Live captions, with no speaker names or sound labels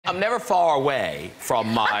I'm never far away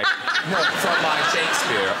from my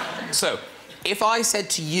Shakespeare. So, if I said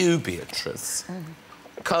to you, Beatrice,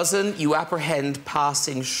 cousin, you apprehend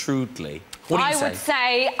passing shrewdly, what do you say? I would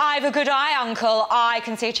say, I've a good eye, uncle. I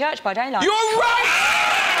can see a church by daylight. You're right!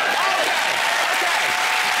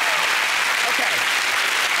 Okay.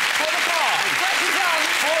 For the car.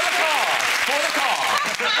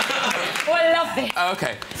 Oh, I love this.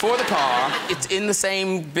 Okay, for the car, it's in the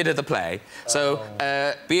same bit of the play. So,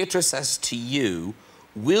 Beatrice says to you,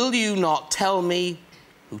 will you not tell me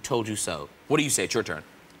who told you so? What do you say? It's your turn.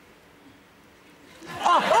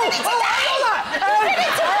 I know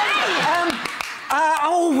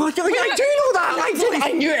that!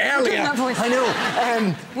 I knew it earlier. That voice. I know.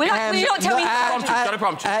 Will you not tell me? Got a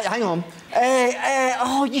prompt. Hang on.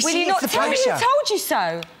 You see, Will you not it's the tell me who pressure. told you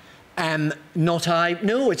so? Not I.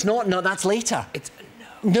 No, it's not. No, that's later. It's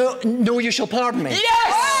no. No, you shall pardon me.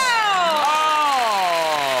 Yes!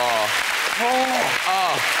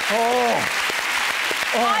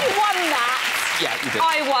 I won that. Yeah, you did.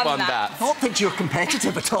 I won that. I don't think you're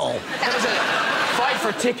competitive at all. That was a fight for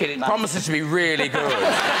a ticket. It promises to be really good.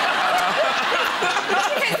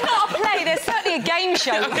 If it's not a play, there's certainly a game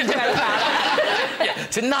show we can go about. Yeah,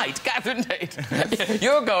 tonight, Catherine Tate,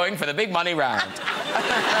 you're going for the big money round.